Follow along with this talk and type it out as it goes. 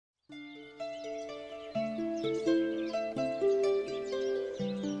ఈరోజు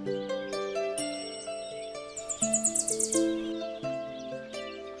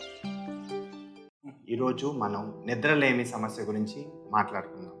మనం నిద్రలేమి సమస్య గురించి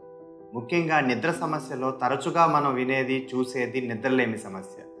మాట్లాడుకుందాం. ముఖ్యంగా నిద్ర సమస్యలో తరచుగా మనం వినేది చూసేది నిద్రలేమి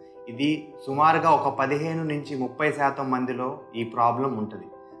సమస్య. ఇది సుమారుగా ఒక 15 నుంచి 30% మందిలో ఈ ప్రాబ్లం ఉంటుంది.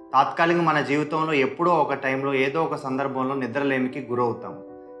 తాత్కాలికంగా మన జీవితంలో ఎప్పుడో ఒక టైంలో ఏదో ఒక సందర్భంలో నిద్రలేమికి గురవుతాం.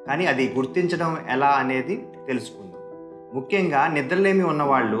 కానీ అది గుర్తించడం ఎలా అనేది తెలుసుకుందాం. ముఖ్యంగా నిద్రలేమి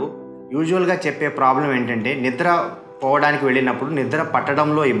ఉన్నవాళ్ళు యూజువల్గా చెప్పే ప్రాబ్లం ఏంటంటే నిద్ర పోవడానికి వెళ్ళినప్పుడు నిద్ర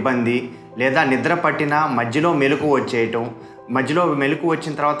పట్టడంలో ఇబ్బంది, లేదా నిద్ర పట్టిన మధ్యలో మెలకువ వచ్చేయటం, మధ్యలో మెలకువ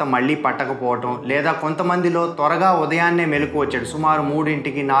వచ్చిన తర్వాత మళ్ళీ పట్టకపోవటం, లేదా కొంతమందిలో త్వరగా ఉదయాన్నే మెలకువ వచ్చేయడం, సుమారు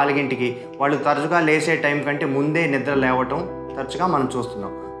 3ంటికి 4ంటికి వాళ్ళు తరచుగా లేచే టైం కంటే ముందే నిద్ర లేవటం తరచుగా మనం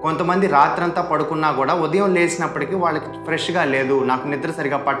చూస్తున్నాం. కొంతమంది రాత్రంతా పడుకున్నా కూడా ఉదయం లేచినప్పటికీ వాళ్ళకి ఫ్రెష్గా లేదు, నాకు నిద్ర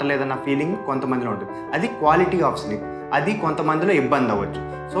సరిగా పట్టలేదన్న ఫీలింగ్ కొంతమందిలో ఉంటుంది. అది క్వాలిటీ ఆఫ్ స్లీప్. అది కొంతమందిలో ఇబ్బంది అవ్వచ్చు.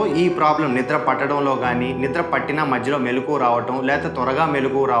 సో ఈ ప్రాబ్లం నిద్ర పట్టడంలో కానీ, నిద్ర పట్టిన మధ్యలో మెలకువ రావటం, లేదా త్వరగా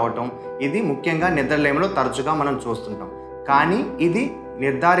మెలకువ రావటం, ఇది ముఖ్యంగా నిద్రలేమిలో తరచుగా మనం చూస్తుంటాం. కానీ ఇది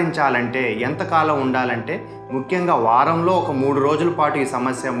నిర్ధారించాలంటే ఎంతకాలం ఉండాలంటే ముఖ్యంగా వారంలో ఒక 3 రోజుల పాటు ఈ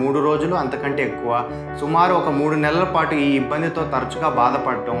సమస్య, 3 రోజులు అంతకంటే ఎక్కువ, సుమారు ఒక 3 నెలల పాటు ఈ ఇబ్బందితో తరచుగా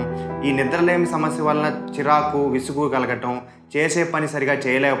బాధపడటం, ఈ నిద్రలేమి సమస్య వలన చిరాకు, విసుగు కలగటం, చేసే పని సరిగా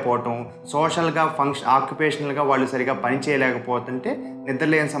చేయలేకపోవటం, సోషల్గా ఆక్యుపేషనల్గా వాళ్ళు సరిగా పని చేయలేకపోతుంటే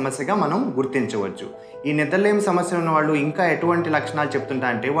నిద్రలేమి సమస్యగా మనం గుర్తించవచ్చు. ఈ నిద్రలేమి సమస్య ఉన్న వాళ్ళు ఇంకా ఎటువంటి లక్షణాలు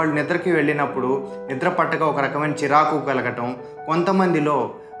చెప్తుంటారంటే వాళ్ళు నిద్రకి వెళ్ళినప్పుడు నిద్ర పట్టక ఒక రకమైన చిరాకు కలగటం, కొంతమందిలో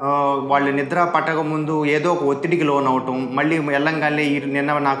వాళ్ళు నిద్ర పట్టక ముందు ఏదో ఒక ఒత్తిడికి లోనవటం, మళ్ళీ వెళ్ళంగానే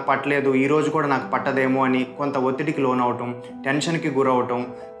నిన్న నాకు పట్టలేదు, ఈరోజు కూడా నాకు పట్టదేమో అని కొంత ఒత్తిడికి లోనవటం, టెన్షన్కి గురవటం.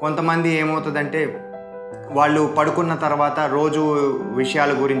 కొంతమంది ఏమవుతుందంటే వాళ్ళు పడుకున్న తర్వాత రోజు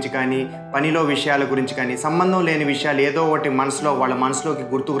విషయాల గురించి కానీ, పనిలో విషయాల గురించి కానీ, సంబంధం లేని విషయాలు ఏదో ఒకటి వాళ్ళ మనసులోకి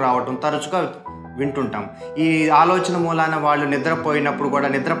గుర్తుకు రావటం తరచుగా వింటుంటాం. ఈ ఆలోచన మూలాన వాళ్ళు నిద్రపోయినప్పుడు కూడా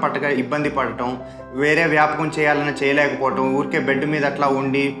నిద్ర పట్టక ఇబ్బంది పడటం, వేరే వ్యాపకం చేయాలన్నా చేయలేకపోవటం, ఊరికే బెడ్ మీద అట్లా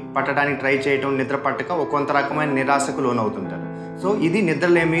ఉండి పట్టడానికి ట్రై చేయటం, నిద్ర పట్టక కొంత రకమైన నిరాశకు లోనవుతుంటారు. సో ఇది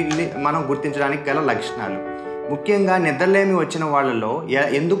నిద్రలేమి మనం గుర్తించడానికి గల లక్షణాలు. ముఖ్యంగా నిద్రలేమి వచ్చిన వాళ్ళలో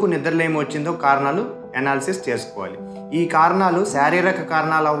ఎందుకు నిద్రలేమి వచ్చిందో కారణాలు అనాలిసిస్ చేసుకోవాలి. ఈ కారణాలు శారీరక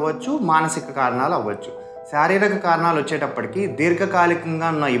కారణాలు అవ్వచ్చు, మానసిక కారణాలు అవ్వచ్చు. శారీరక కారణాలు వచ్చేటప్పటికి దీర్ఘకాలికంగా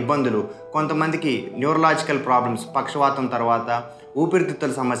ఉన్న ఇబ్బందులు, కొంతమందికి న్యూరలాజికల్ ప్రాబ్లమ్స్, పక్షవాతం తర్వాత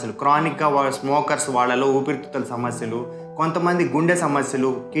ఊపిరితిత్తుల సమస్యలు, క్రానిక్గా స్మోకర్స్ వాళ్ళలో ఊపిరితిత్తుల సమస్యలు, కొంతమంది గుండె సమస్యలు,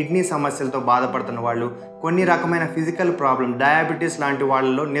 కిడ్నీ సమస్యలతో బాధపడుతున్న వాళ్ళు, కొన్ని రకమైన ఫిజికల్ ప్రాబ్లం, డయాబెటీస్ లాంటి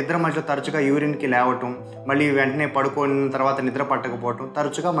వాళ్ళలో నిద్ర మధ్యలో తరచుగా యూరిన్కి లేవటం, మళ్ళీ వెంటనే పడుకున్న తర్వాత నిద్ర పట్టకపోవటం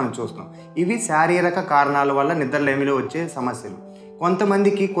తరచుగా మనం చూస్తాం. ఇవి శారీరక కారణాల వల్ల నిద్రలేమిలో వచ్చే సమస్యలు.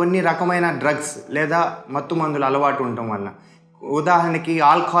 కొంతమందికి కొన్ని రకమైన డ్రగ్స్ లేదా మత్తు మందులు అలవాటు ఉండటం వల్ల, ఉదాహరణకి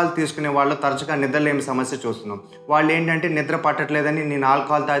ఆల్కహాల్ తీసుకునే వాళ్ళు తరచుగా నిద్రలేమి సమస్య చూస్తున్నాం. వాళ్ళు ఏంటంటే నిద్ర పట్టట్లేదని నేను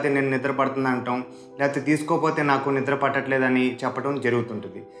ఆల్కహాల్ తాగితే నేను నిద్ర పడుతుంది అంటాం, లేకపోతే తీసుకోకపోతే నాకు నిద్ర పట్టట్లేదని చెప్పడం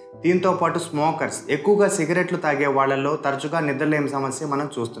జరుగుతుంటుంది. దీంతోపాటు స్మోకర్స్, ఎక్కువగా సిగరెట్లు తాగే వాళ్ళల్లో తరచుగా నిద్రలేమి సమస్య మనం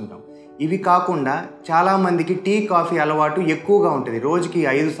చూస్తుంటాం. ఇవి కాకుండా చాలామందికి టీ కాఫీ అలవాటు ఎక్కువగా ఉంటుంది. రోజుకి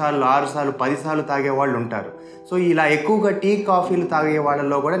 5 సార్లు 6 సార్లు 10 సార్లు తాగే వాళ్ళు ఉంటారు. సో ఇలా ఎక్కువగా టీ కాఫీలు తాగే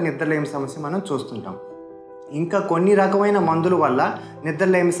వాళ్ళల్లో కూడా నిద్రలేమి సమస్య మనం చూస్తుంటాం. ఇంకా కొన్ని రకమైన మందుల వల్ల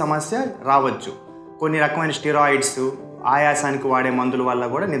నిద్రలేమి సమస్య రావచ్చు. కొన్ని రకమైన స్టెరాయిడ్స్, ఆయాసానికి వాడే మందుల వల్ల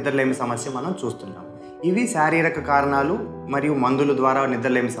కూడా నిద్రలేమి సమస్య మనం చూస్తుంటాం. ఇవి శారీరక కారణాలు మరియు మందుల ద్వారా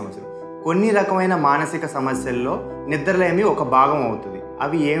నిద్రలేమి సమస్యలు. కొన్ని రకమైన మానసిక సమస్యల్లో నిద్రలేమి ఒక భాగం అవుతుంది.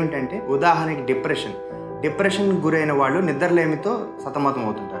 అవి ఏమిటంటే ఉదాహరణకి డిప్రెషన్కి గురైన వాళ్ళు నిద్రలేమితో సతమతం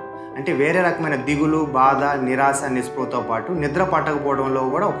అవుతుంటారు. అంటే వేరే రకమైన దిగులు, బాధ, నిరాశ, నిస్పృహతో పాటు నిద్ర పట్టకపోవడంలో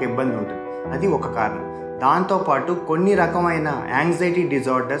కూడా ఒక ఇబ్బంది ఉంటుంది. అది ఒక కారణం. దాంతోపాటు కొన్ని రకమైన యాంగ్జైటీ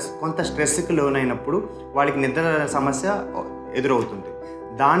డిజార్డర్స్, కొంత స్ట్రెస్కి లోనైనప్పుడు వాళ్ళకి నిద్ర సమస్య ఎదురవుతుంది.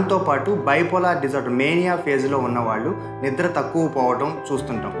 దాంతోపాటు బైపోలార్ డిజార్డర్, మేనియా ఫేజ్లో ఉన్నవాళ్ళు నిద్ర తక్కువ పోవడం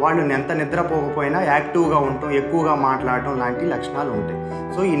చూస్తుంటాం. వాళ్ళు ఎంత నిద్రపోకపోయినా యాక్టివ్గా ఉండటం, ఎక్కువగా మాట్లాడటం లాంటి లక్షణాలు ఉంటాయి.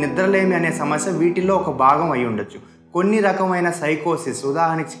 సో ఈ నిద్రలేమి అనే సమస్య వీటిల్లో ఒక భాగం అయి ఉండొచ్చు. కొన్ని రకమైన సైకోసిస్,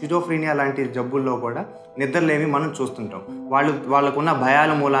 ఉదాహరణకి స్కిజోఫ్రీనియా లాంటి జబ్బుల్లో కూడా నిద్రలేమి మనం చూస్తుంటాం. వాళ్ళకున్న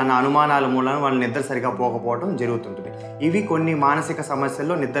భయాల మూలాన, అనుమానాల మూలాన వాళ్ళు నిద్ర సరిగా పోకపోవడం జరుగుతుంటుంది. ఇవి కొన్ని మానసిక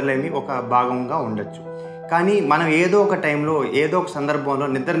సమస్యల్లో నిద్రలేమి ఒక భాగంగా ఉండొచ్చు. కానీ మనం ఏదో ఒక టైంలో, ఏదో ఒక సందర్భంలో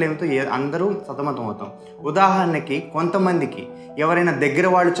నిద్రలేమితో అందరూ సతమతం అవుతాం. ఉదాహరణకి కొంతమందికి ఎవరైనా దగ్గర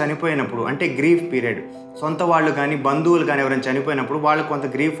వాళ్ళు చనిపోయినప్పుడు, అంటే గ్రీఫ్ పీరియడ్, సొంత వాళ్ళు కానీ బంధువులు కానీ ఎవరైనా చనిపోయినప్పుడు వాళ్ళు కొంత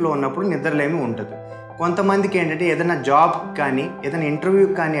గ్రీఫ్లో ఉన్నప్పుడు నిద్రలేమి ఉంటుంది. కొంతమందికి ఏంటంటే ఏదైనా జాబ్ కానీ, ఏదైనా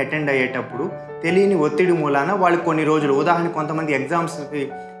ఇంటర్వ్యూకి కానీ అటెండ్ అయ్యేటప్పుడు తెలియని ఒత్తిడి మూలాన వాళ్ళు కొన్ని రోజులు, ఉదాహరణకి కొంతమంది ఎగ్జామ్స్కి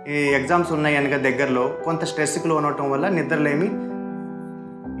ఈ ఎగ్జామ్స్ ఉన్నాయి అనగా దగ్గరలో కొంత స్ట్రెస్కి లోనవటం వల్ల నిద్రలేమి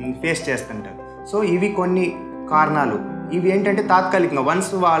ఫేస్ చేస్తుంటారు. సో ఇవి కొన్ని కారణాలు. ఇవి ఏంటంటే తాత్కాలికంగా,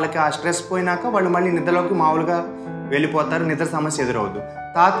 వన్స్ వాళ్ళకి ఆ స్ట్రెస్ పోయినాక వాళ్ళు మళ్ళీ నిద్రలోకి మామూలుగా వెళ్ళిపోతారు, నిద్ర సమస్య ఎదురవద్దు.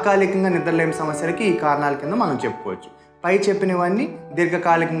 తాత్కాలికంగా నిద్రలేమి సమస్యలకి ఈ కారణాల కింద మనం చెప్పుకోవచ్చు. పై చెప్పినవన్నీ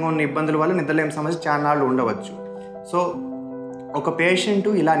దీర్ఘకాలికంగా ఉన్న ఇబ్బందుల వల్ల నిద్రలేమి సమస్య చాలా నాళ్ళు ఉండవచ్చు. సో ఒక పేషెంట్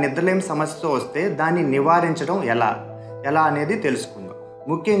ఇలా నిద్రలేమి సమస్యతో వస్తే దాన్ని నివారించడం ఎలా అనేది తెలుసుకుందాం.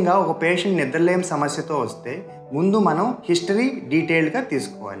 ముఖ్యంగా ఒక పేషెంట్ నిద్రలేమి సమస్యతో వస్తే ముందు మనం హిస్టరీ డీటెయిల్డ్గా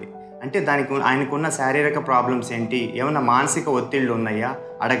తీసుకోవాలి. అంటే ఆయనకున్న శారీరక ప్రాబ్లమ్స్ ఏంటి, ఏమైనా మానసిక ఒత్తిళ్ళు ఉన్నాయా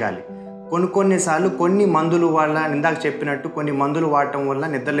అడగాలి. కొన్నిసార్లు కొన్ని మందులు వల్ల, ఇందాక చెప్పినట్టు కొన్ని మందులు వాడటం వల్ల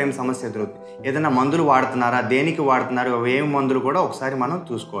నిద్రలేమి సమస్య ఎదురవుతుంది. ఏదైనా మందులు వాడుతున్నారా, దేనికి వాడుతున్నారు, ఏమి మందులు కూడా ఒకసారి మనం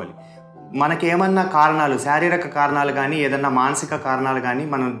చూసుకోవాలి. మనకేమన్నా కారణాలు, శారీరక కారణాలు కానీ ఏదన్నా మానసిక కారణాలు కానీ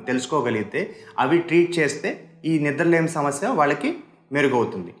మనం తెలుసుకోగలిగితే అవి ట్రీట్ చేస్తే ఈ నిద్రలేమి సమస్య వాళ్ళకి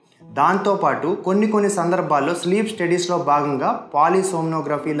మెరుగవుతుంది. దాంతోపాటు కొన్ని సందర్భాల్లో స్లీప్ స్టడీస్లో భాగంగా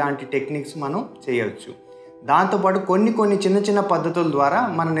పాలిసోమ్నోగ్రఫీ లాంటి టెక్నిక్స్ మనం చేయవచ్చు. దాంతోపాటు కొన్ని చిన్న పద్ధతుల ద్వారా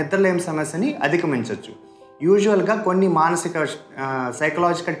మన నిద్రలేమి సమస్యని అధిగమించవచ్చు. యూజువల్గా కొన్ని మానసిక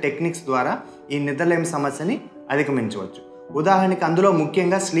సైకలాజికల్ టెక్నిక్స్ ద్వారా ఈ నిద్రలేమి సమస్యని అధిగమించవచ్చు. ఉదాహరణకి అందులో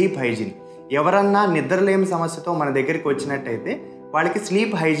ముఖ్యంగా స్లీప్ హైజీన్. ఎవరన్నా నిద్రలేమి సమస్యతో మన దగ్గరికి వచ్చినట్టయితే వాళ్ళకి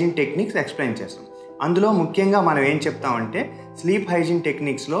స్లీప్ హైజీన్ టెక్నిక్స్ ఎక్స్ప్లెయిన్ చేస్తాం. అందులో ముఖ్యంగా మనం ఏం చెప్తామంటే స్లీప్ హైజీన్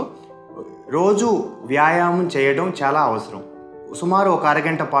టెక్నిక్స్లో రోజు వ్యాయామం చేయడం చాలా అవసరం. సుమారు ఒక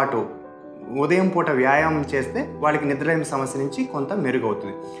అరగంట పాటు ఉదయం పూట వ్యాయామం చేస్తే వాళ్ళకి నిద్రలేమి సమస్య నుంచి కొంత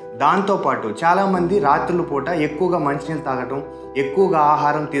మెరుగవుతుంది. దాంతోపాటు చాలామంది రాత్రుల పూట ఎక్కువగా మంచినీళ్ళు తాగటం, ఎక్కువగా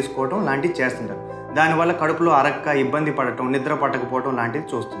ఆహారం తీసుకోవడం లాంటివి చేస్తుంటారు. దానివల్ల కడుపులో అరక్క ఇబ్బంది పడటం, నిద్ర పట్టకపోవడం లాంటివి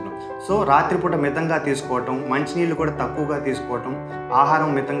చూస్తున్నాం. సో రాత్రిపూట మితంగా తీసుకోవటం, మంచినీళ్ళు కూడా తక్కువగా తీసుకోవటం,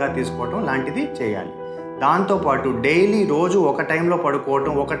 ఆహారం మితంగా తీసుకోవటం లాంటిది చేయాలి. దాంతోపాటు డైలీ రోజు ఒక టైంలో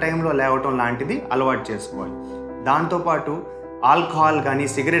పడుకోవటం, ఒక టైంలో లేవటం లాంటిది అలవాటు చేసుకోవాలి. దాంతోపాటు ఆల్కహాల్ కానీ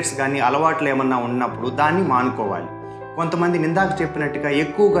సిగరెట్స్ కానీ అలవాట్లు ఏమన్నా ఉన్నప్పుడు దాన్ని మానుకోవాలి. కొంతమంది ఇందాక చెప్పినట్టుగా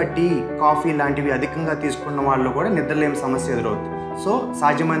ఎక్కువగా టీ, కాఫీ లాంటివి అధికంగా తీసుకున్న వాళ్ళు కూడా నిద్రలేమి సమస్య ఎదురవుతుంది. సో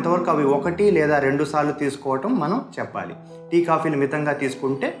సాధ్యమైనంత వరకు అవి 1 లేదా 2 సార్లు తీసుకోవటం మనం చెప్పాలి. టీ, కాఫీలు మితంగా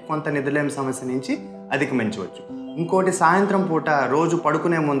తీసుకుంటే కొంత నిద్రలేమి సమస్య నుంచి అధిగమించవచ్చు. ఇంకోటి, సాయంత్రం పూట రోజు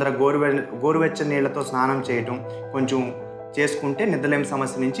పడుకునే ముందర గోరువెచ్చని నీళ్లతో స్నానం చేయటం కొంచెం చేసుకుంటే నిద్రలేమి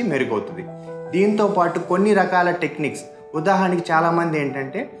సమస్య నుంచి మెరుగవుతుంది. దీంతో పాటు కొన్ని రకాల టెక్నిక్స్, ఉదాహరణకి చాలామంది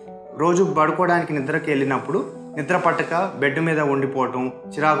ఏంటంటే రోజు పడుకోవడానికి నిద్రకి వెళ్ళినప్పుడు నిద్ర పట్టక బెడ్ మీద ఉండిపోవటం,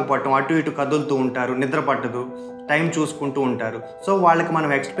 చిరాకు పట్టడం, అటు ఇటు కదులుతూ ఉంటారు, నిద్ర పట్టదు, టైం చూసుకుంటూ ఉంటారు. సో వాళ్ళకి మనం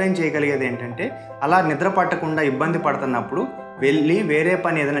ఎక్స్ప్లెయిన్ చేయగలిగేది ఏంటంటే అలా నిద్ర పట్టకుండా ఇబ్బంది పడుతున్నప్పుడు వెళ్ళి వేరే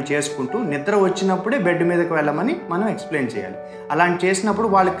పని ఏదైనా చేసుకుంటూ నిద్ర వచ్చినప్పుడే బెడ్ మీదకి వెళ్ళమని మనం ఎక్స్ప్లెయిన్ చేయాలి. అలాంటి చేసినప్పుడు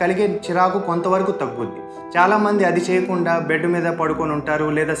వాళ్ళకి కలిగే చిరాకు కొంతవరకు తగ్గుద్ది. చాలామంది అది చేయకుండా బెడ్ మీద పడుకొని ఉంటారు,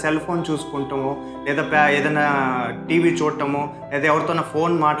 లేదా సెల్ ఫోన్ చూసుకుంటామో, లేదా ఏదైనా టీవీ చూడటమో, లేదా ఎవరితోనో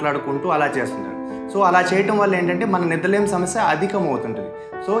ఫోన్ మాట్లాడుకుంటూ అలా చేస్తుంటారు. సో అలా చేయటం వల్ల ఏంటంటే మన నిద్రలేమి సమస్య అధికమవుతుంటుంది.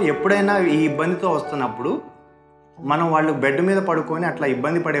 సో ఎప్పుడైనా ఈ ఇబ్బందితో వస్తున్నప్పుడు మనం వాళ్ళు బెడ్ మీద పడుకొని అట్లా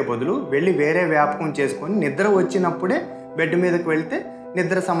ఇబ్బంది పడే బదులు వెళ్ళి వేరే వ్యాపకం చేసుకొని నిద్ర వచ్చినప్పుడే బెడ్ మీదకి వెళ్తే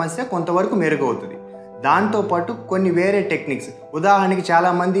నిద్ర సమస్య కొంతవరకు మెరుగవుతుంది. దాంతోపాటు కొన్ని వేరే టెక్నిక్స్, ఉదాహరణకి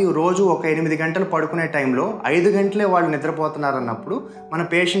చాలామంది రోజు ఒక 8 గంటలు పడుకునే టైంలో 5 గంటలే వాళ్ళు నిద్రపోతున్నారన్నప్పుడు మన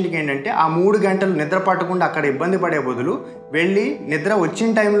పేషెంట్కి ఏంటంటే ఆ 3 గంటలు నిద్ర పట్టకుండా అక్కడ ఇబ్బంది పడే బదులు వెళ్ళి నిద్ర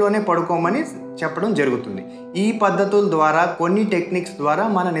వచ్చిన టైంలోనే పడుకోమని చెప్పడం జరుగుతుంది. ఈ పద్ధతుల ద్వారా, కొన్ని టెక్నిక్స్ ద్వారా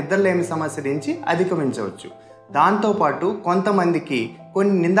మన నిద్రలేమి సమస్య నుంచి అధిగమించవచ్చు. దాంతోపాటు కొంతమందికి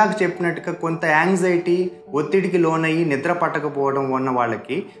ఇందాక చెప్పినట్టుగా కొంత యాంగ్జైటీ, ఒత్తిడికి లోనయ్యి నిద్ర పట్టకపోవడం ఉన్న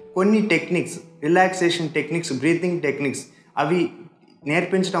వాళ్ళకి కొన్ని techniques, relaxation techniques, breathing techniques అవి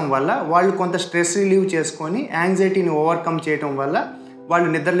నేర్పించడం వల్ల వాళ్ళు కొంత స్ట్రెస్ రిలీవ్ చేసుకొని యాంగ్జైటీని ఓవర్కమ్ చేయడం వల్ల వాళ్ళు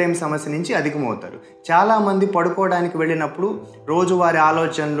నిద్రలేమి సమస్య నుంచి అధికమవుతారు. చాలామంది పడుకోవడానికి వెళ్ళినప్పుడు రోజువారి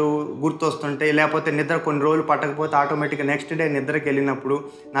ఆలోచనలు గుర్తొస్తుంటాయి, లేకపోతే నిద్ర కొన్ని రోజులు పట్టకపోతే ఆటోమేటిక్గా నెక్స్ట్ డే నిద్రకి వెళ్ళినప్పుడు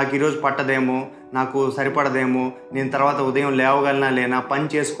నాకు ఈరోజు పట్టదేమో, నాకు సరిపడదేమో, నేను తర్వాత ఉదయం లేవగలనా లేనా, పని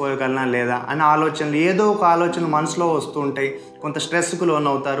చేసుకోగలనా లేదా అనే ఆలోచనలు, ఏదో ఒక ఆలోచనలు మనసులో వస్తూ ఉంటాయి. కొంత స్ట్రెస్కు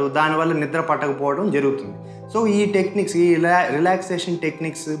లోనవుతారు, దానివల్ల నిద్ర పట్టకపోవడం జరుగుతుంది. సో ఈ టెక్నిక్స్, ఈ రిలాక్సేషన్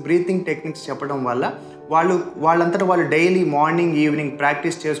టెక్నిక్స్, బ్రీతింగ్ టెక్నిక్స్ చెప్పడం వల్ల వాళ్ళంతటా వాళ్ళు డైలీ మార్నింగ్, ఈవినింగ్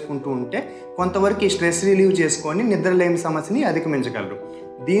ప్రాక్టీస్ చేసుకుంటూ ఉంటే కొంతవరకు ఈ స్ట్రెస్ రిలీవ్ చేసుకొని నిద్రలేమి సమస్యని అధిగమించగలరు.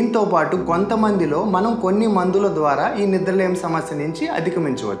 దీంతోపాటు కొంతమందిలో మనం కొన్ని మందుల ద్వారా ఈ నిద్రలేమి సమస్య నుంచి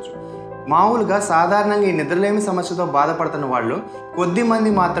అధిగమించవచ్చు. మామూలుగా సాధారణంగా ఈ నిద్రలేమి సమస్యతో బాధపడుతున్న వాళ్ళు కొద్ది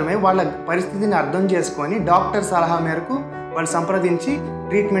మంది మాత్రమే వాళ్ళ పరిస్థితిని అర్థం చేసుకొని డాక్టర్ సలహా మేరకు వాళ్ళు సంప్రదించి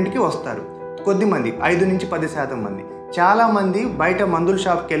ట్రీట్మెంట్కి వస్తారు. కొద్దిమంది 5 నుంచి 10% మంది. చాలామంది బయట మందుల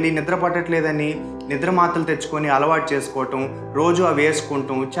షాప్కి వెళ్ళి నిద్ర పట్టట్లేదని నిద్ర మాత్రలు తెచ్చుకొని అలవాటు చేసుకోవటం, రోజు అవి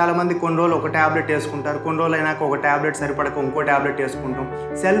వేసుకుంటాం. చాలామంది కొన్ని రోజులు ఒక ట్యాబ్లెట్ వేసుకుంటారు, కొన్ని రోజులు అయినాక ఒక ట్యాబ్లెట్ సరిపడక ఇంకో ట్యాబ్లెట్ వేసుకుంటాం.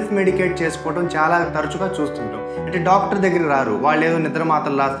 సెల్ఫ్ మెడికేట్ చేసుకోవడం చాలా తరచుగా చూస్తుంటాం. అంటే డాక్టర్ దగ్గరికి రారు, వాళ్ళు ఏదో నిద్ర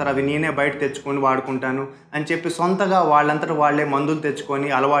మాత్రలు రాస్తారు, అవి నేనే బయట తెచ్చుకొని వాడుకుంటాను అని చెప్పి సొంతగా వాళ్ళంతటా వాళ్ళే మందులు తెచ్చుకొని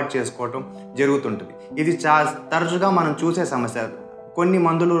అలవాటు చేసుకోవటం జరుగుతుంటుంది. ఇది తరచుగా మనం చూసే సమస్య. కొన్ని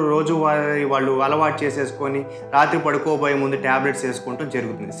మందులు రోజు వాళ్ళు అలవాటు చేసేసుకొని రాత్రి పడుకోబోయే ముందు ట్యాబ్లెట్స్ వేసుకుంటూ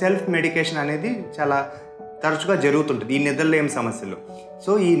జరుగుతుంది. సెల్ఫ్ మెడికేషన్ అనేది చాలా తరచుగా జరుగుతుంటుంది ఈ నిద్రలేమి సమస్యలో.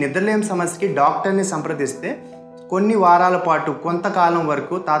 సో ఈ నిద్రలేమి సమస్యకి డాక్టర్ని సంప్రదిస్తే కొన్ని వారాల పాటు కొంతకాలం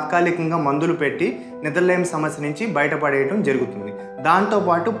వరకు తాత్కాలికంగా మందులు పెట్టి నిద్రలేమి సమస్య నుంచి బయటపడేయడం జరుగుతుంది.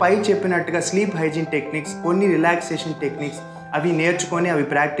 దాంతోపాటు పై చెప్పినట్టుగా స్లీప్ హైజీన్ టెక్నిక్స్, కొన్ని రిలాక్సేషన్ టెక్నిక్స్ అవి నేర్చుకొని అవి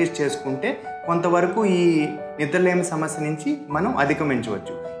ప్రాక్టీస్ చేసుకుంటే కొంతవరకు ఈ నిద్రలేమి సమస్య నుంచి మనం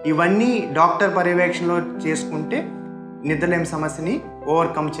అధిగమించవచ్చు. ఇవన్నీ డాక్టర్ పర్యవేక్షణలో చేసుకుంటే నిద్రలేమి సమస్యని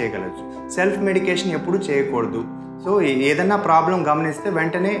ఓవర్కమ్ చేయగలచ్చు. సెల్ఫ్ మెడికేషన్ ఎప్పుడూ చేయకూడదు. సో ఏదైనా ప్రాబ్లం గమనిస్తే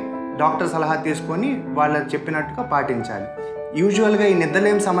వెంటనే డాక్టర్ సలహా తీసుకొని వాళ్ళు చెప్పినట్టుగా పాటించాలి. యూజువల్గా ఈ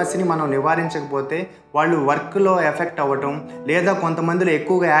నిద్రలేమి సమస్యని మనం నివారించకపోతే వాళ్ళు వర్క్లో ఎఫెక్ట్ అవ్వటం, లేదా కొంతమందిలో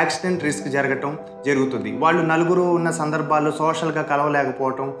ఎక్కువగా యాక్సిడెంట్ రిస్క్ జరుగుతుంది. వాళ్ళు నలుగురు ఉన్న సందర్భాల్లో సోషల్గా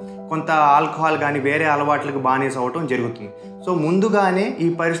కలవలేకపోవటం, కొంత ఆల్కహాల్ కానీ వేరే అలవాట్లకు బానిస అవ్వటం జరుగుతుంది. సో ముందుగానే ఈ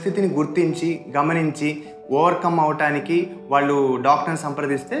పరిస్థితిని గుర్తించి గమనించి ఓవర్కమ్ అవటానికి వాళ్ళు డాక్టర్ని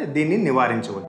సంప్రదిస్తే దీన్ని నివారించవచ్చు.